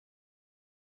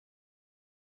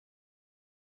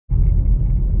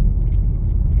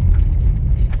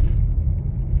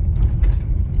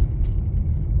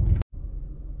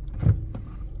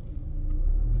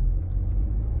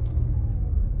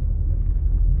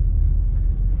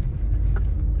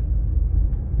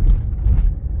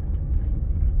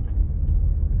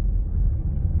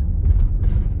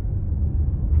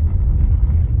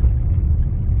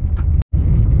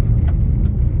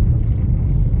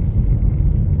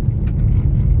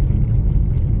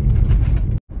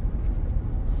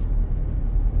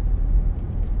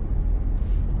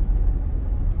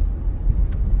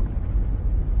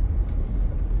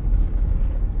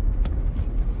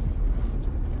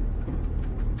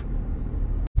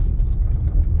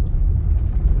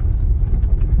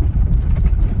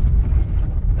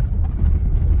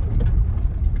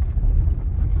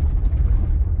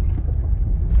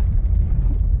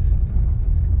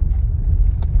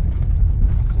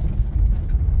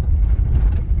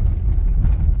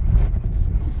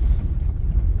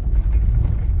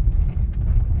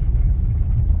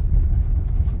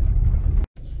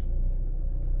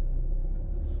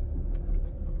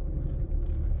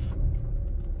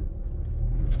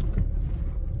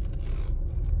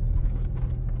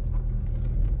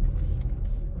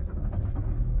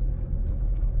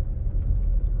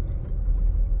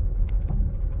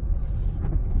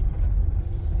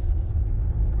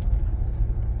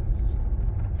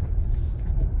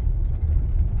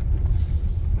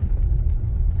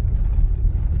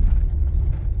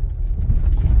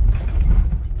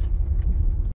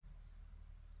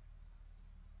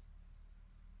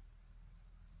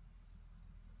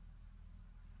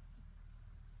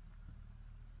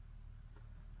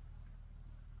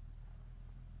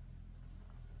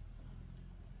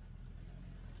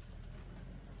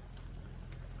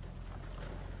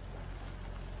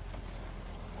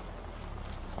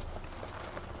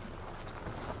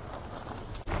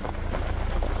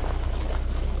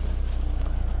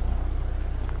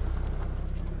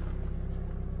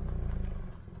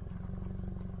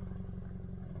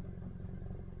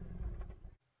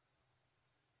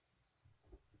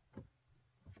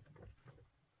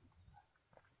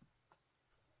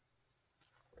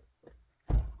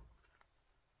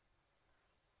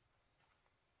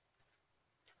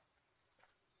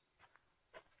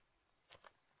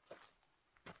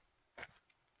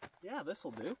Yeah, this'll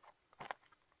do.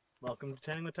 Welcome to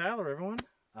Tanning with Tyler, everyone.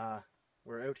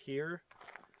 We're out here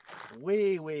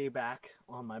way back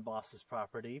on my boss's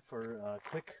property for a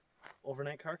quick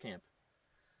overnight car camp.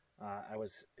 I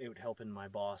was out helping my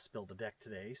boss build a deck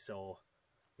today, so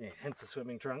yeah, hence the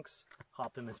swimming trunks.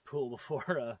 Hopped in this pool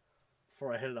before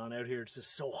I headed on out here. It's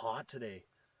just so hot today.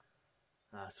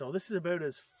 So this is about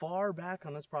as far back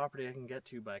on this property I can get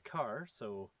to by car,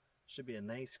 so should be a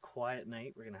nice quiet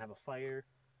night. We're gonna have a fire,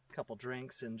 a couple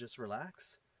drinks, and just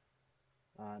relax.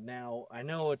 Now, I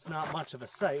know it's not much of a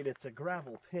site, it's a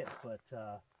gravel pit, but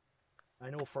I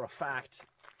know for a fact,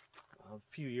 a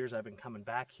few years I've been coming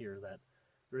back here, that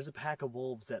there's a pack of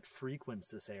wolves that frequents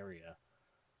this area.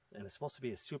 And it's supposed to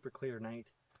be a super clear night.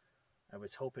 I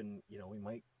was hoping, you know, we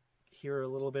might hear a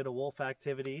little bit of wolf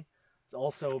activity. There's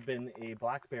also been a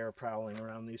black bear prowling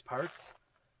around these parts.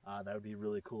 That would be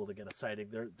really cool to get a sighting.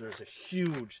 There's a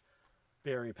huge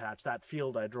berry patch. That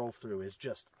field I drove through is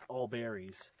just all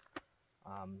berries.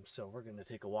 So we're going to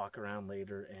take a walk around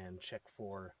later and check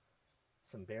for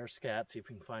some bear scat, see if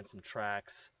we can find some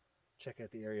tracks, check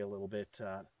out the area a little bit.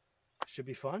 Should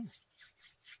be fun.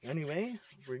 Anyway,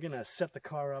 we're going to set the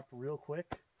car up real quick.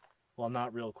 Well,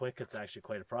 not real quick, it's actually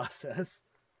quite a process.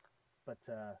 But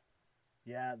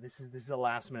yeah, this is a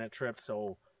last minute trip,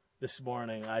 so this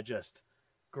morning I just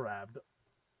grabbed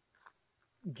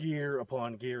gear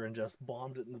upon gear and just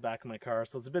bombed it in the back of my car.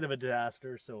 So it's a bit of a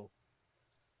disaster, so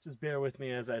just bear with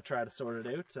me as I try to sort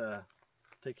it out.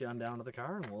 Take you on down to the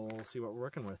car and we'll see what we're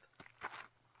working with.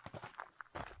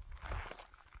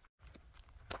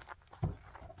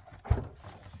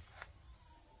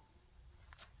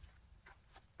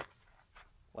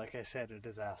 Like I said, a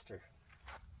disaster.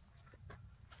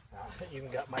 I even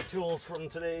got my tools from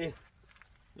today.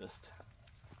 I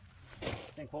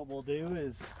think what we'll do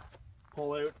is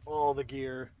pull out all the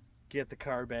gear, get the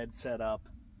car bed set up.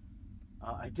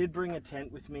 I did bring a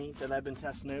tent with me that I've been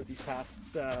testing out these past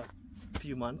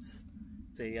few months.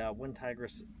 It's a Wind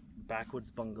Tigris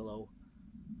backwoods bungalow.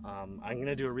 I'm going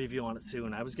to do a review on it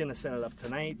soon. I was going to set it up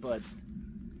tonight, but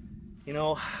you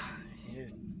know,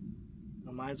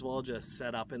 I might as well just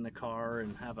set up in the car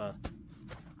and have a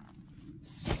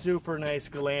super nice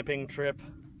glamping trip.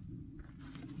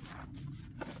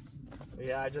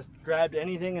 Yeah, I just grabbed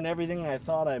anything and everything I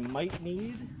thought I might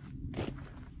need,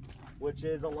 which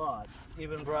is a lot.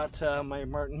 Even brought my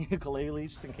Martin ukulele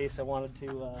just in case I wanted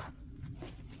to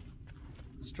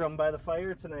strum by the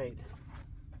fire tonight.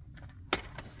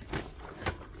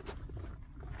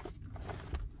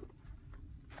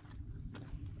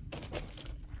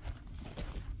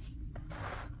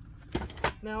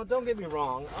 Now, don't get me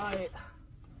wrong, I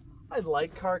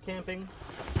like car camping.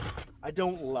 I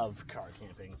don't love car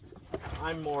camping.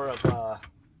 I'm more of a,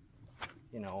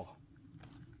 you know,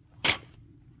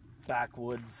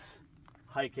 backwoods,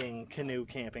 hiking, canoe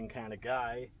camping kind of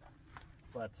guy.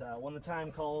 But when the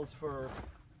time calls for,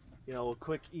 you know, a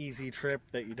quick, easy trip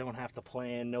that you don't have to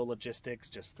plan, no logistics,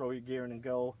 just throw your gear in and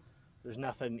go, there's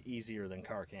nothing easier than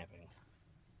car camping.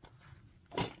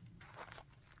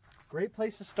 Great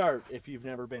place to start if you've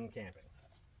never been camping.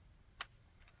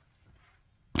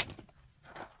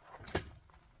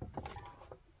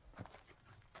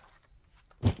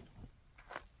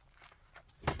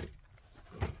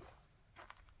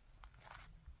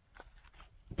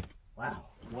 Wow,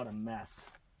 what a mess.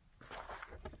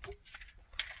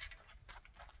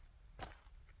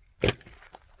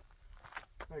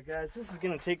 Alright guys, this is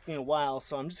going to take me a while,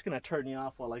 so I'm just going to turn you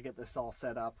off while I get this all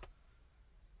set up.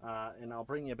 And I'll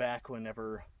bring you back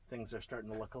whenever things are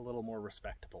starting to look a little more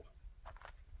respectable.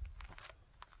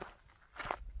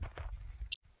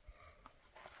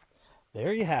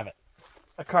 There you have it,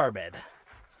 a car bed.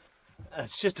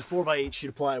 It's just a 4x8 sheet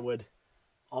of plywood.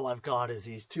 All I've got is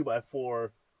these 2x4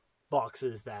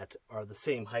 boxes that are the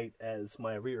same height as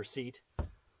my rear seat,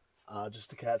 just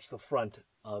to catch the front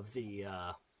of the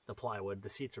plywood. The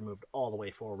seats are moved all the way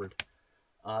forward.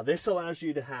 This allows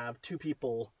you to have two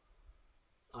people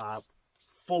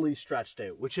fully stretched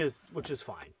out, which is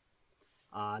fine.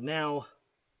 Now,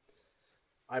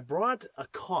 I brought a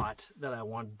cot that I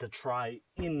wanted to try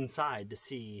inside to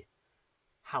see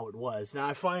how it was. Now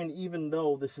I find even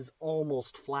though this is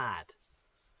almost flat,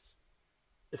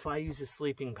 if I use a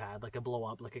sleeping pad, like a blow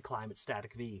up, like a Climate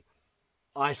Static V,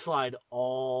 I slide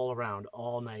all around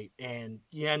all night and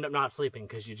you end up not sleeping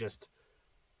because you just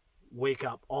wake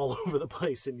up all over the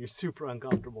place and you're super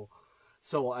uncomfortable.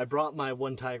 So I brought my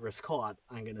Wind Tigris cot.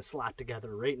 I'm going to slap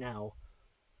together right now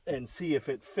and see if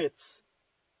it fits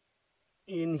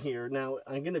in here. Now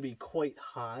I'm going to be quite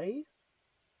high,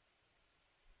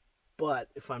 but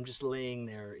if I'm just laying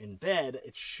there in bed,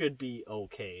 it should be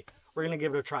okay. we're going to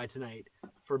give it a try tonight.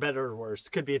 For better or worse.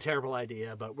 Could be a terrible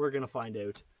idea, but we're going to find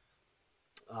out.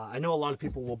 I know a lot of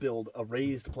people will build a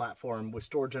raised platform with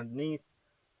storage underneath.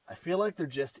 I feel like there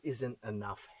just isn't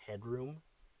enough headroom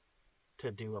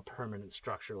to do a permanent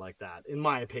structure like that, in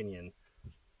my opinion.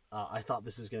 I thought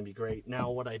this is going to be great.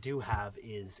 Now, what I do have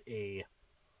is a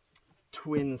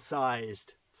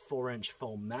twin-sized 4-inch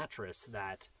foam mattress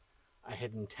that I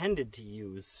had intended to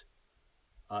use.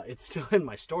 It's still in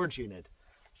my storage unit.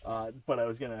 But I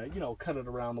was gonna, you know, cut it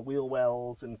around the wheel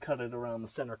wells and cut it around the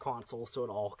center console so it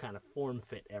all kind of form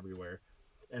fit everywhere.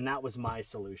 And that was my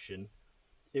solution.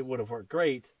 It would have worked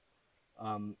great.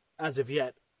 As of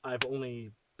yet, I've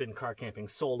only been car camping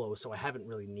solo, so I haven't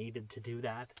really needed to do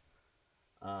that.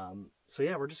 So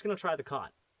yeah, we're just gonna try the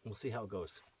cot. We'll see how it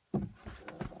goes.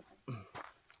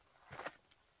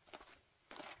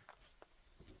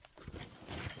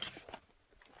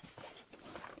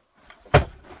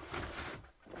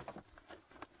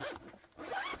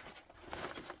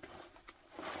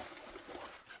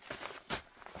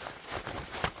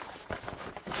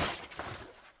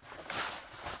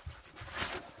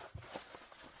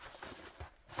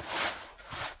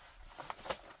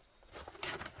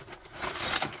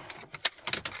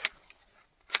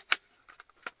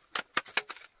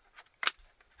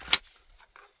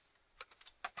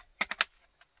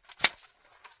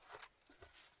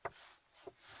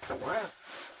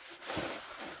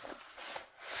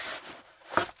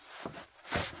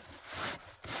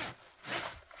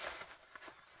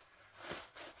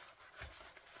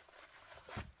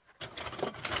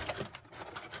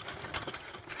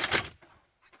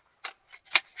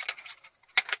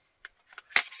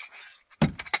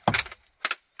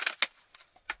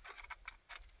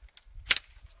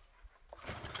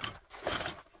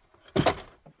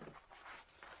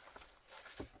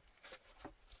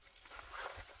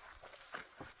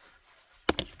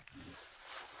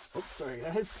 Oops, sorry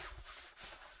guys.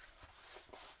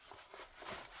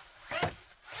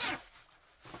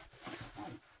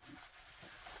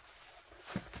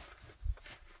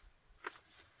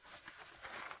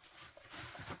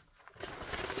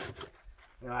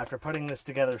 You know, after putting this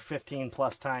together 15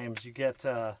 plus times, you get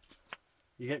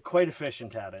quite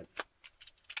efficient at it.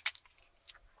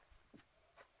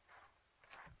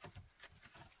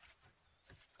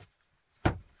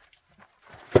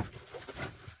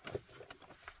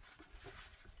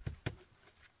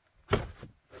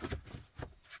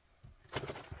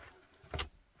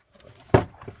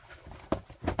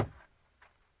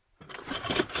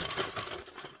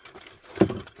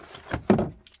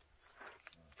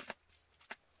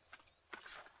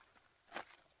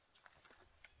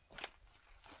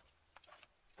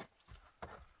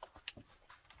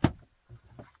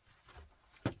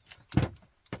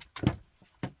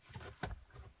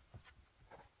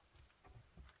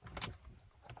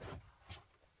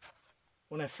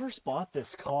 When I first bought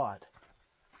this cot,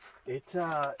 it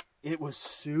was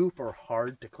super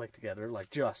hard to click together, like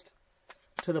just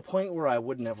to the point where I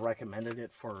wouldn't have recommended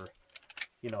it for,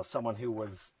 you know, someone who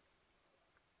was,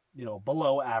 you know,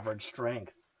 below average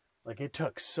strength. Like, it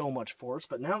took so much force,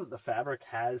 but now that the fabric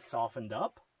has softened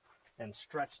up and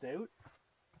stretched out,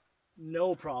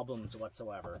 no problems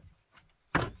whatsoever.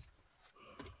 You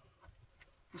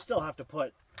still have to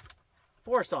put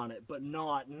force on it, but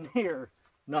not near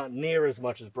as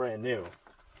much as brand new.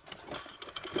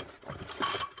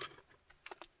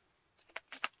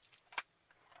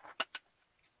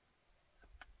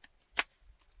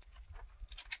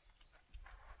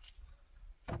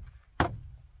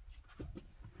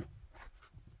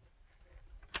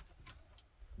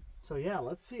 So yeah,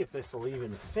 let's see if this will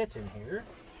even fit in here.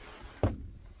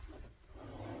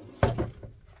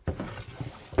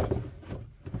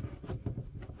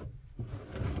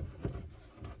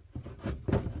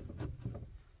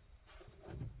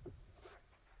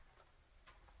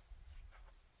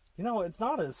 You know, it's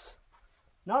not as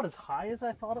high as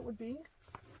I thought it would be.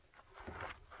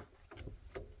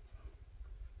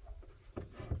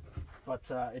 But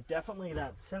it definitely,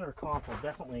 that center console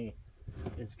definitely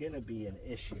is going to be an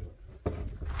issue. I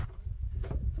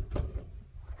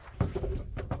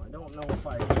don't know if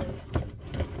I can...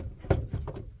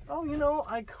 Oh, you know,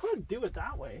 I could do it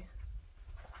that way.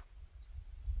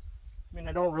 I mean,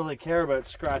 I don't really care about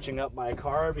scratching up my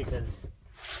car because,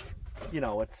 you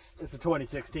know, it's a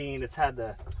 2016. It's had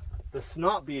the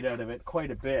snot beat out of it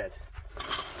quite a bit.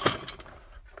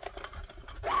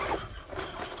 Well,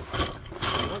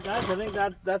 guys, I think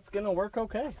that's going to work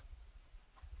okay.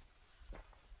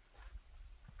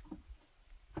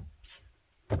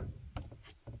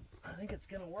 I think it's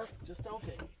going to work just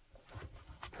okay.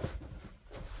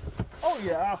 Oh,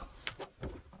 yeah.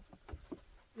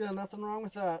 Yeah, nothing wrong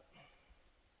with that.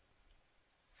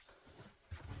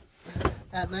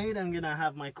 At night, I'm gonna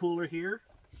have my cooler here,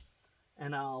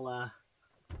 and I'll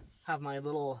have my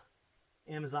little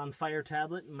Amazon Fire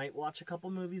tablet and might watch a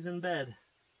couple movies in bed.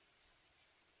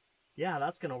 Yeah,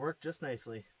 that's gonna work just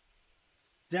nicely.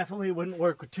 Definitely wouldn't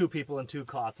work with 2 people in 2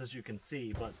 cots, as you can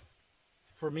see, but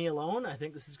for me alone, I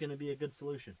think this is gonna be a good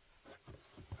solution.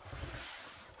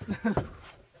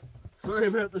 Sorry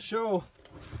about the show.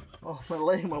 Oh,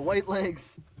 my white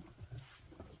legs.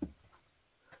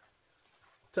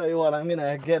 Tell you what, I'm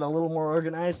gonna get a little more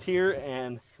organized here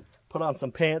and put on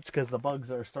some pants because the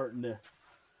bugs are starting to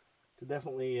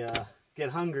definitely get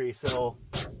hungry. So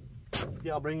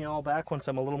yeah, I'll bring you all back once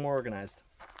I'm a little more organized.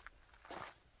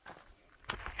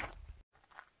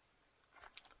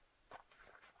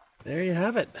 There you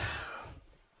have it.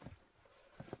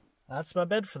 That's my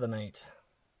bed for the night.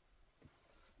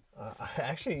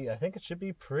 Actually, I think it should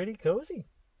be pretty cozy.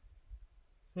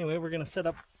 Anyway, we're gonna set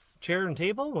up chair and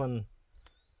table and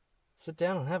sit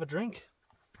down and have a drink.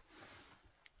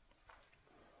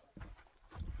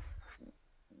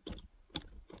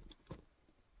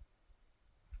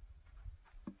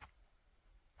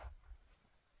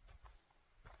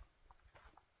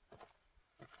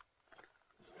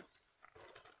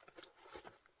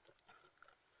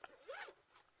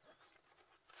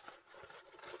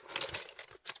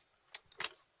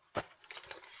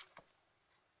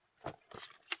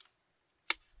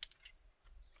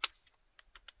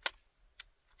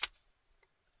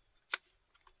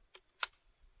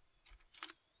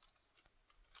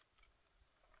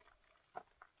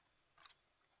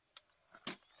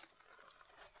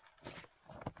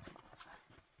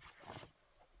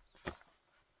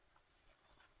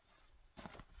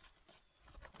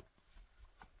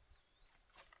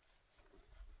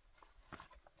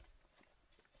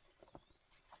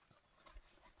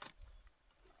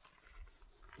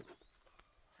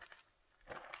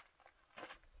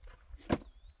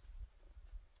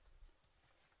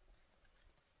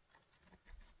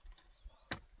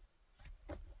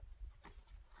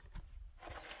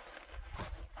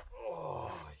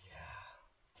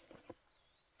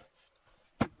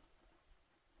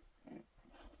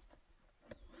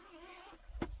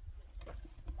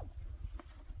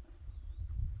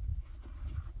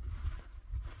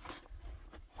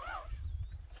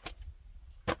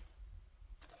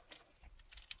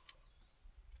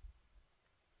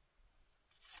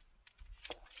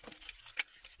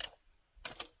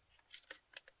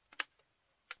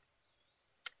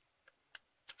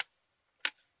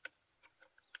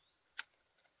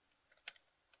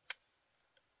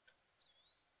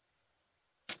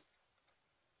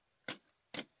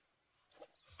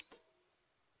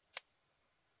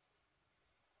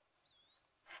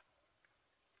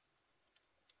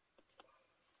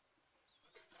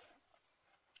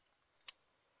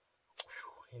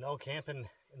 You know, camping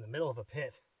in the middle of a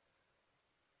pit,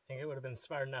 I think it would have been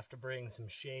smart enough to bring some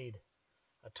shade,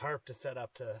 a tarp to set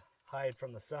up to hide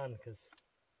from the sun, because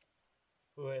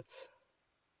it's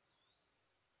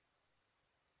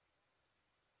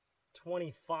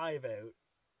 25 out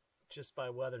just by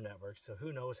Weather Network, so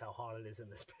who knows how hot it is in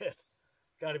this pit.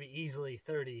 Got to be easily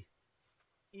 30,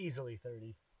 easily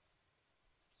 30.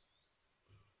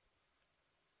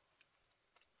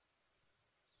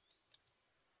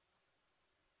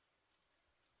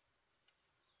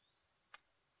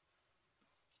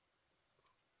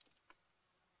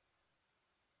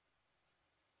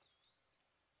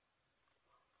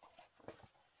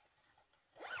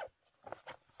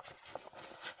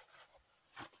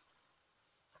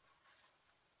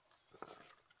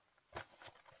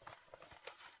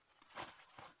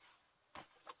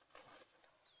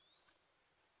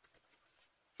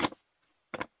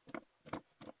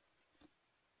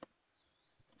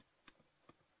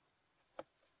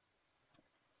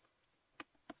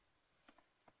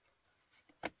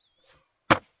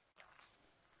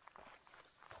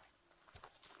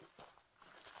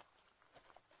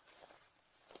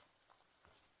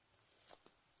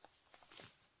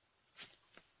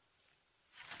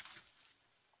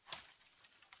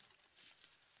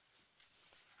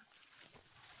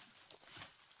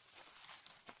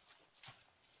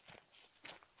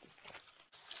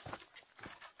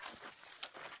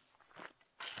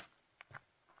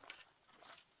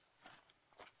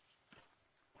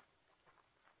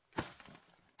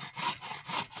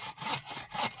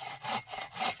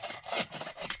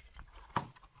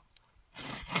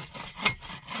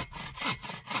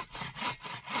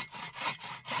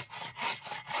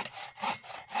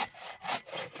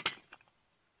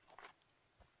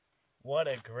 What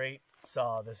a great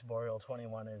saw this Boreal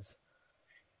 21 is.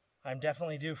 I'm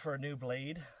definitely due for a new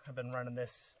blade. I've been running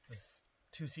this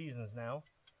 2 seasons now.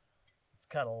 It's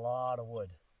cut a lot of wood.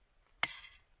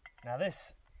 Now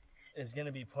this is going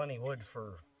to be plenty wood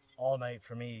for all night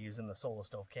for me using the solo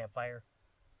stove campfire.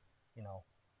 You know,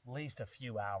 at least a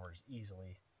few hours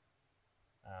easily.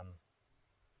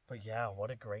 But yeah,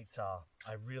 what a great saw.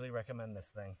 I really recommend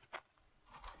this thing.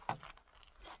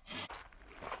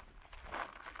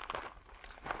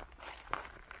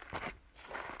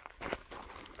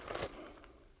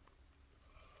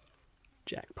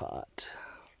 Jackpot.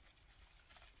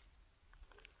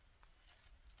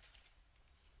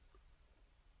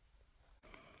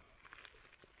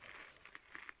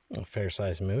 A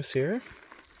fair-sized moose here.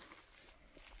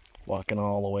 Walking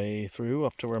all the way through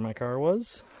up to where my car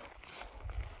was.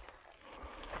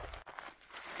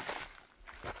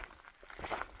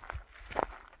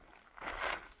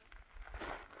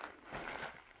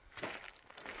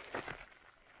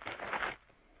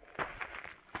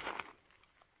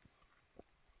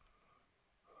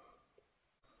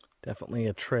 Definitely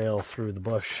a trail through the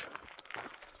bush.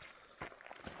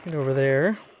 Right over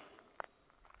there.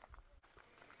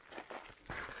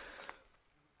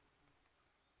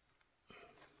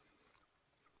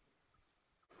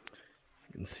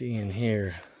 You can see in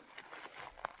here,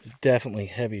 there's definitely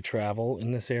heavy travel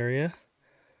in this area.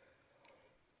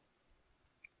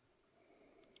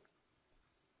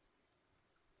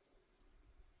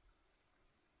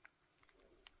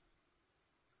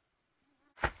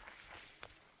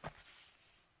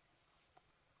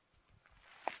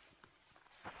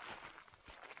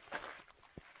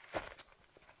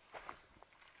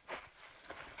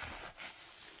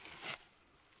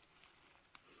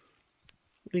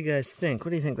 What do you guys think? What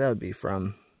do you think that would be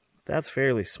from? That's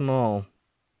fairly small.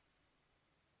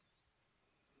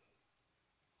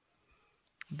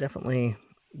 Definitely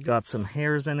got some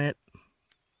hairs in it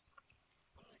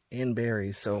and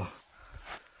berries, so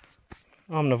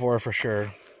omnivore for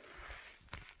sure.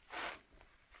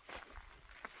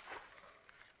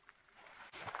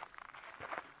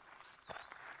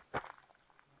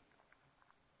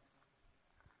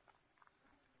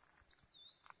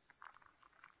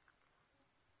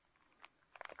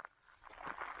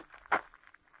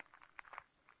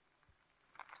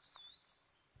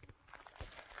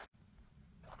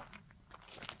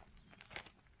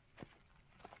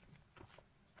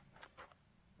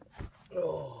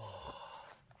 Oh.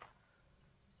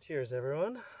 Cheers,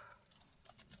 everyone.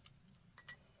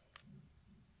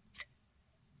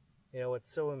 You know, it's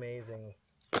so amazing.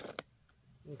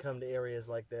 You come to areas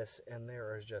like this and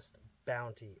there is just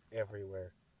bounty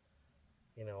everywhere.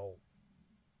 You know,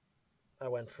 I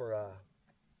went for a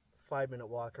 5-minute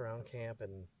walk around camp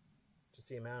and just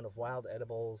the amount of wild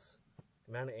edibles,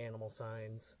 the amount of animal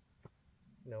signs,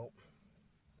 you know,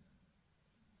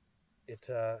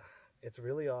 it's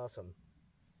really awesome.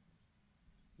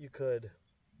 You could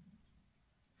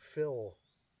fill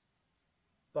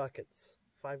buckets,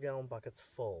 5-gallon buckets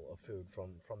full of food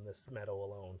from this meadow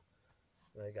alone.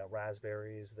 You know, you got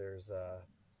raspberries, there's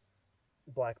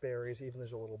blackberries, even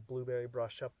there's a little blueberry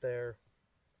brush up there,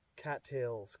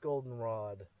 cattails,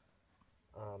 goldenrod,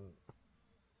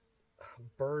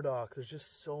 burdock. There's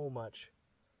just so much.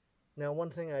 Now,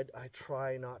 one thing I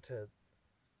try not to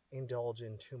indulge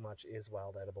in too much is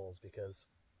wild edibles, because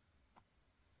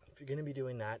if you're going to be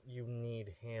doing that, you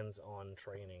need hands-on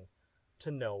training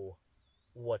to know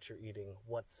what you're eating,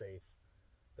 what's safe.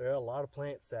 There are a lot of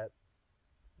plants that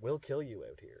will kill you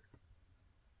out here.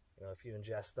 You know, if you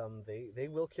ingest them, they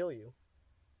will kill you.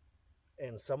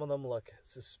 And some of them look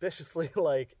suspiciously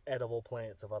like edible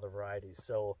plants of other varieties.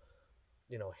 So,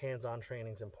 you know, hands-on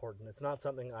training is important. It's not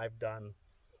something I've done.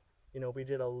 You know, we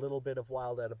did a little bit of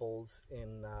wild edibles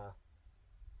in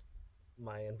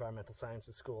my environmental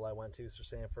sciences school I went to, Sir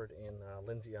Sanford, in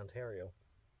Lindsay, Ontario.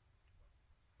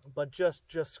 But just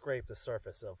scrape the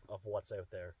surface of what's out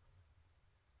there.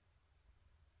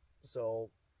 So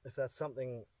if that's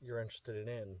something you're interested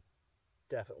in,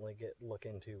 definitely look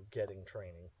into getting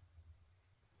training.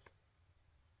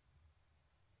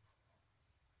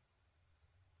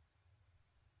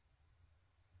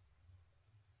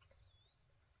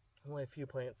 Only a few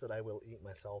plants that I will eat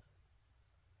myself,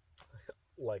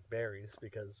 like berries,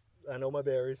 because I know my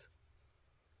berries.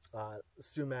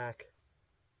 Sumac,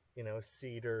 you know,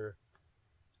 cedar,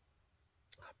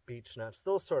 beech nuts,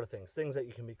 those sort of things. Things that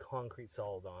you can be concrete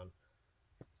solid on.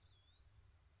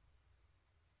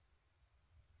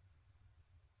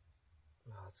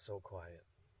 Oh, it's so quiet.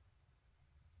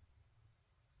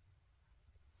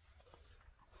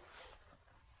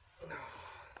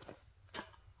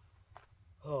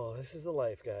 Oh, this is the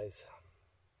life, guys.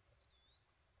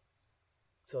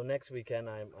 So next weekend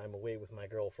I'm away with my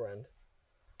girlfriend.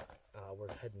 We're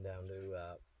heading down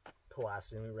to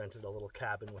Pulaski. We rented a little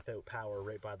cabin without power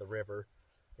right by the river.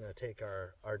 We're going to take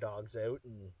our dogs out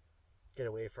and get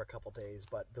away for a couple days.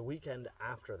 But the weekend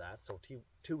after that, so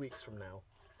 2 weeks from now,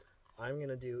 I'm going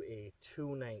to do a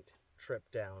 2-night trip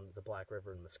down the Black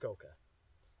River in Muskoka.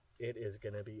 It is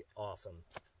going to be awesome.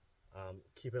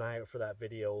 Keep an eye out for that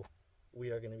video.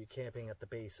 We are going to be camping at the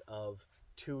base of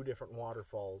 2 different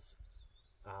waterfalls.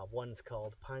 One's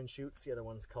called Pine Chutes, the other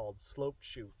one's called Sloped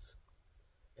Chutes.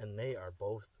 And they are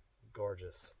both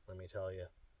gorgeous, let me tell you.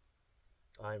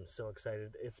 I'm so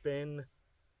excited. It's been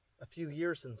a few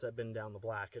years since I've been down the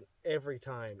Black, and every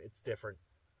time it's different.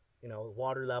 You know,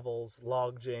 water levels,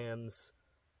 log jams,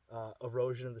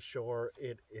 erosion of the shore.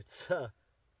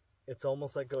 It's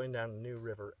almost like going down a new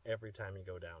river every time you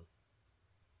go down.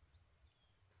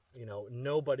 You know,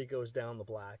 nobody goes down the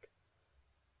Black.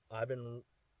 I've been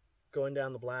going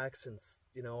down the Black since,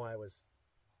 you know, I was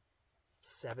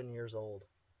 7 years old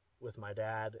with my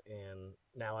dad, and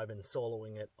now I've been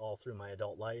soloing it all through my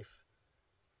adult life.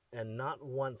 And not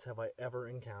once have I ever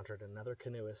encountered another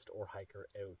canoeist or hiker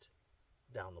out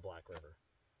down the Black River.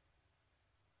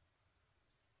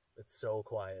 It's so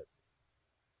quiet.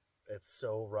 It's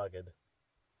so rugged.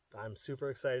 I'm super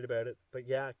excited about it. But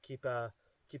yeah, keep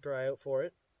your eye out for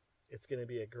it. It's going to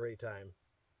be a great time.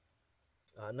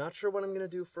 Not sure what I'm going to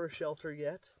do for a shelter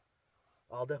yet.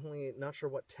 I'll definitely, not sure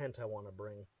what tent I want to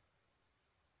bring.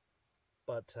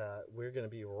 But we're going to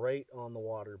be right on the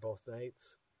water both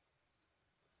nights.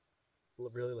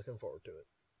 Really looking forward to it.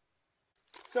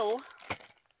 So,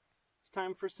 it's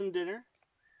time for some dinner.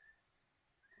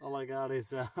 All I got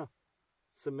is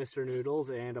some Mr. Noodles,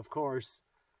 and of course,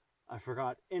 I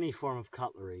forgot any form of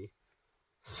cutlery.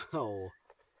 So,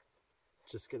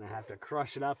 just going to have to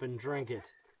crush it up and drink it.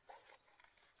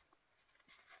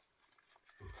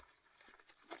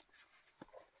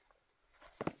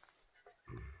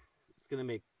 It's going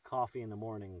to make coffee in the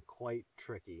morning quite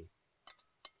tricky.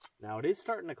 Now, it is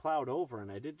starting to cloud over,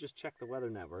 and I did just check the weather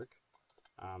network.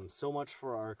 So much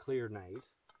for our clear night.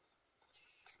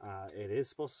 It is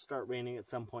supposed to start raining at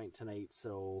some point tonight,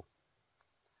 so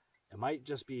it might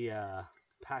just be a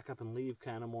pack up and leave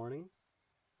kind of morning.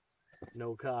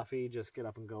 No coffee, just get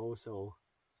up and go, so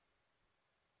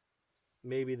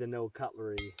maybe the no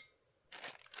cutlery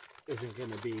isn't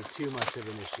going to be too much of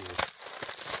an issue.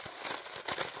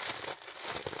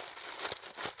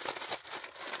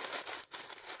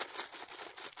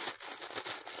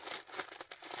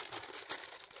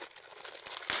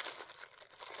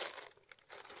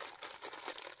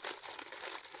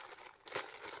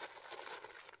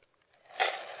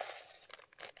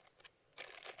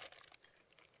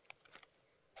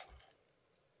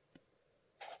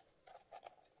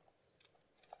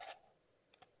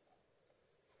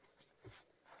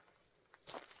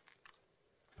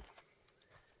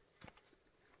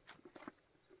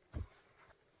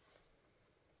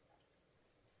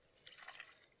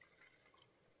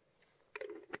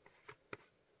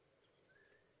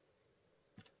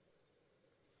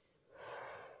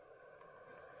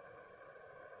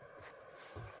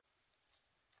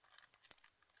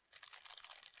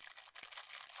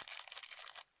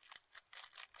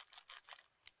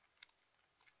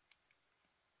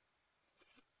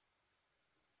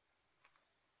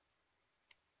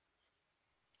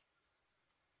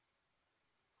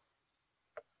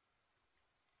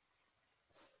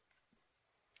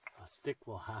 A stick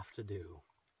will have to do.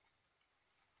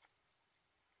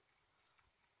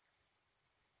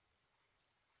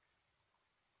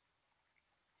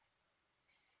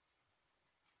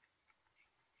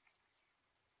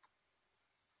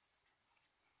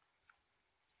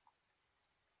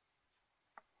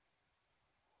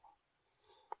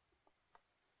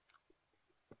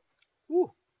 Woo!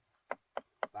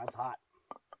 That's hot.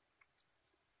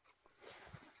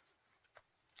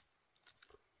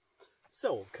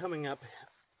 So, coming up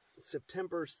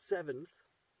September 7th,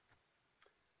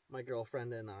 my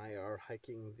girlfriend and I are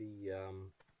hiking the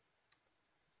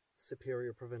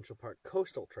Superior Provincial Park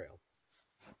Coastal Trail.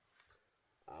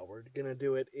 We're going to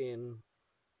do it in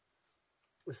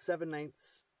 7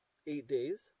 nights, 8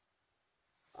 days.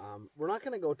 We're not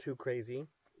going to go too crazy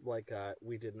like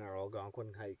we did in our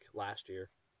Algonquin hike last year.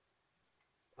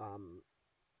 A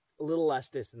little less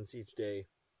distance each day.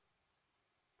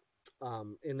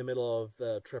 In the middle of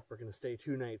the trip, we're going to stay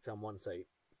 2 nights on one site,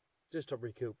 just to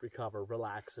recoup, recover,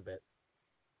 relax a bit.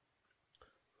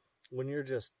 When you're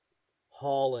just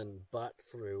hauling butt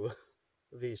through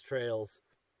these trails,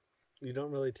 you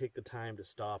don't really take the time to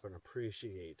stop and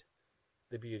appreciate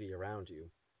the beauty around you.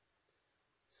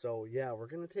 So yeah, we're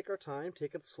going to take our time,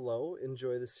 take it slow,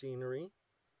 enjoy the scenery.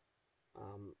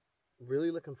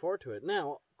 Really looking forward to it.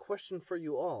 Now, question for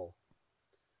you all.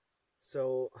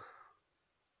 So,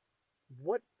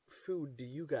 what food do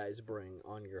you guys bring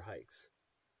on your hikes?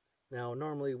 Now,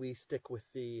 normally we stick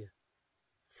with the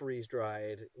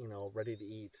freeze-dried, ready to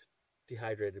eat,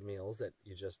 dehydrated meals that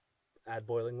you just add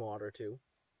boiling water to.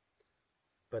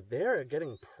 But they're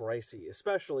getting pricey,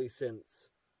 especially since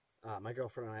my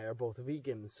girlfriend and I are both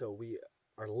vegan, so we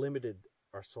are limited.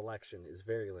 Our selection is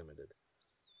very limited.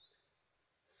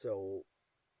 So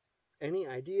any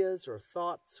ideas or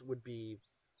thoughts would be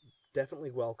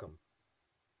definitely welcome.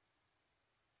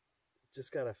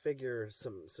 Just gotta figure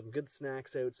some good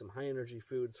snacks out, some high energy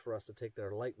foods for us to take that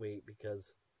are lightweight,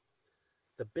 because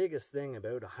the biggest thing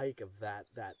about a hike of that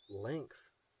length,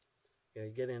 you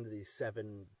get into these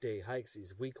 7-day hikes,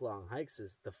 these week-long hikes,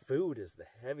 is the food is the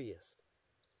heaviest.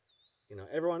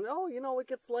 Everyone, it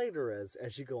gets lighter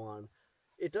as you go on.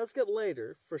 It does get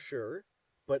lighter, for sure,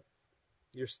 but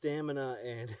your stamina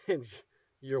and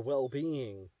your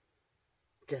well-being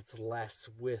gets less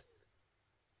with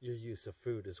your use of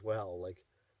food as well. Like,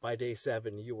 by day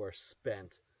 7, you are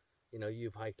spent.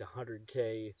 You've hiked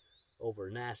 100K over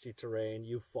nasty terrain,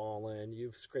 you've fallen,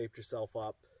 you've scraped yourself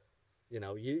up.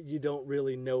 You don't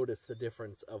really notice the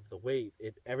difference of the weight.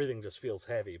 Everything just feels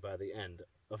heavy by the end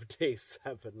of day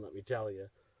 7, let me tell you.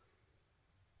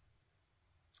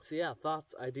 So yeah,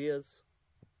 thoughts, ideas,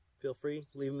 feel free,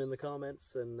 leave them in the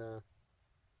comments, and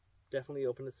definitely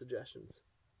open to suggestions.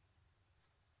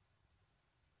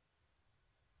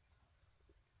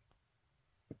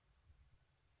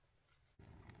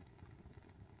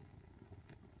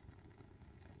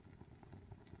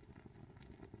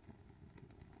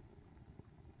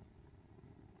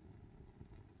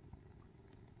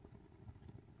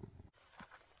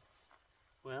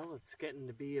 Well, it's getting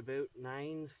to be about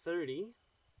 9:30,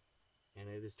 and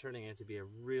it is turning out to be a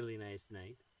really nice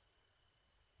night.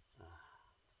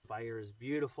 Fire is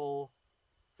beautiful.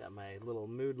 Got my little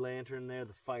mood lantern there,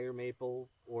 the fire maple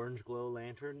orange glow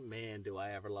lantern. Man, do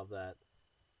I ever love that.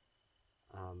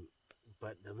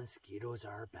 But the mosquitoes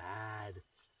are bad.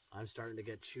 I'm starting to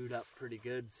get chewed up pretty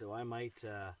good, so I might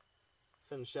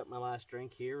finish up my last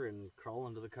drink here and crawl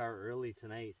into the car early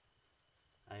tonight.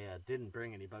 I didn't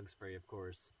bring any bug spray, of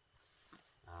course.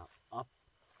 Up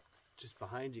just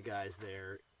behind you guys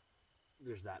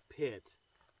there's that pit,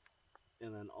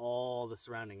 and then all the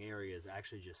surrounding area is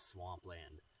actually just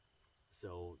swampland.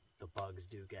 So the bugs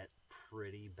do get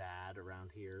pretty bad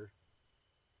around here.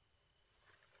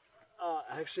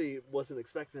 I actually wasn't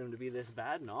expecting them to be this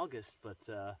bad in August, but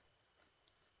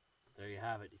there you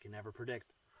have it. You can never predict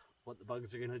what the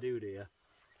bugs are going to do to you.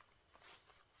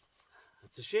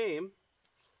 It's a shame,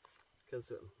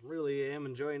 because I really am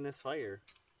enjoying this fire.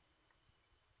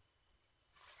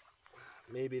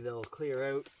 Maybe they'll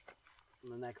clear out in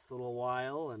the next little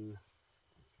while and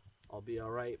I'll be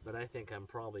alright, but I think I'm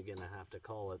probably going to have to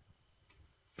call it,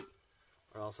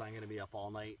 or else I'm going to be up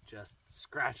all night just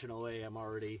scratching away. I'm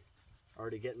already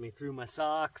getting me through my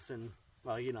socks, and,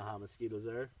 well, you know how mosquitoes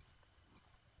are.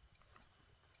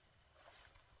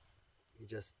 You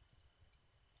just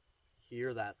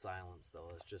hear that silence, though.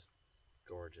 It's just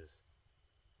gorgeous.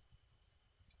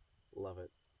 Love it.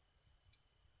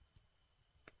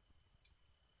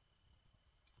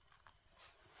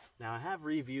 Now, I have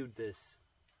reviewed this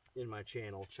in my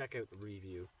channel. Check out the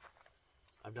review.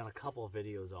 I've done a couple of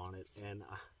videos on it, and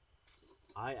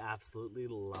I absolutely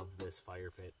love this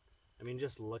fire pit. I mean,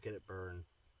 just look at it burn.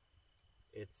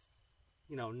 It's,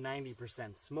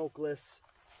 90% smokeless,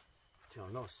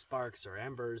 no sparks or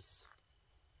embers.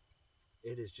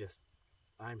 It is just,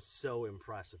 I'm so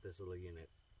impressed with this little unit.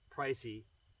 Pricey,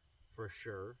 for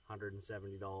sure,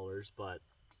 $170, but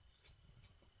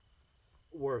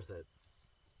worth it.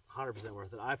 100%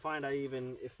 worth it. I find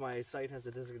if my site has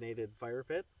a designated fire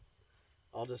pit,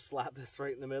 I'll just slap this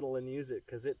right in the middle and use it,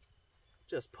 because it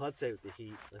just puts out the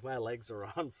heat. Like, my legs are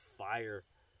on fire.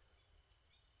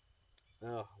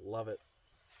 Oh, love it.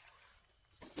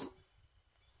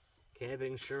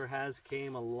 Camping sure has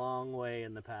came a long way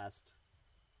in the past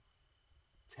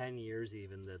 10 years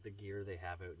even. The gear they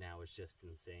have out now is just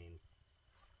insane.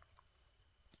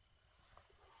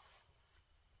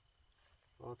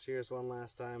 Well, cheers one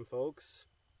last time, folks.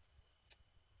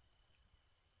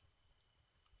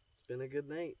 It's been a good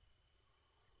night.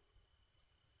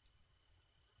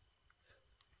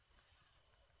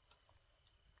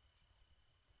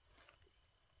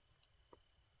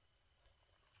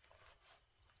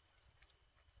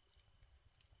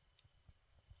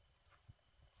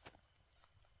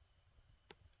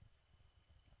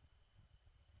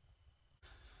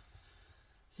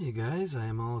 Hey guys, I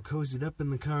am all cozied up in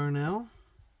the car now.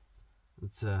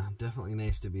 It's definitely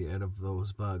nice to be out of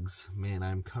those bugs. Man,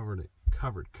 I'm covered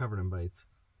in bites.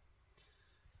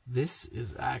 This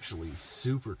is actually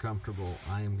super comfortable.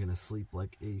 I am gonna sleep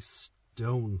like a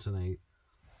stone tonight.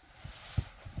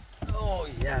 Oh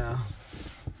yeah.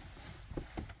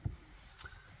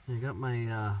 I got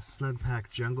my Snug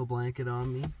Pack jungle blanket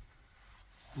on me.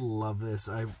 Love this.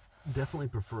 I definitely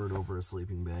prefer it over a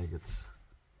sleeping bag. It's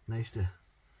nice to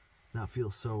not feel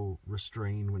so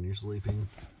restrained when you're sleeping.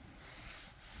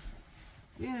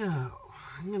 Yeah,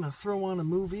 I'm gonna throw on a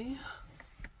movie.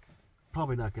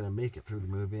 Probably not gonna make it through the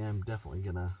movie. I'm definitely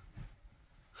gonna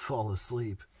fall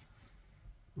asleep.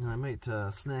 And I might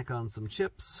snack on some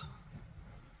chips.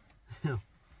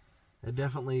 I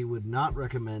definitely would not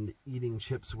recommend eating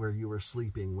chips where you are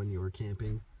sleeping when you are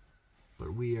camping.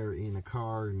 But we are in a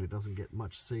car and it doesn't get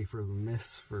much safer than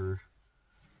this for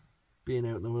being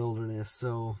out in the wilderness.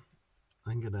 So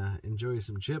I'm gonna enjoy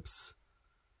some chips,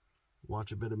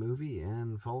 watch a bit of movie,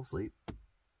 and fall asleep.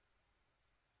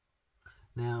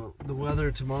 Now, the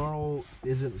weather tomorrow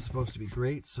isn't supposed to be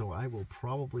great, so I will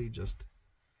probably just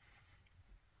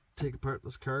take apart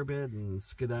this car bed and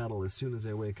skedaddle as soon as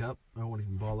I wake up. I won't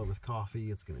even bother with coffee.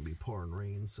 It's going to be pouring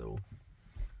rain, so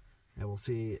I will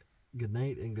say good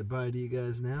night and goodbye to you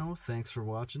guys now. Thanks for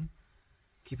watching.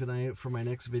 Keep an eye out for my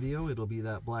next video. It'll be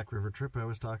that Black River trip I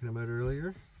was talking about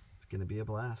earlier. It's going to be a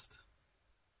blast.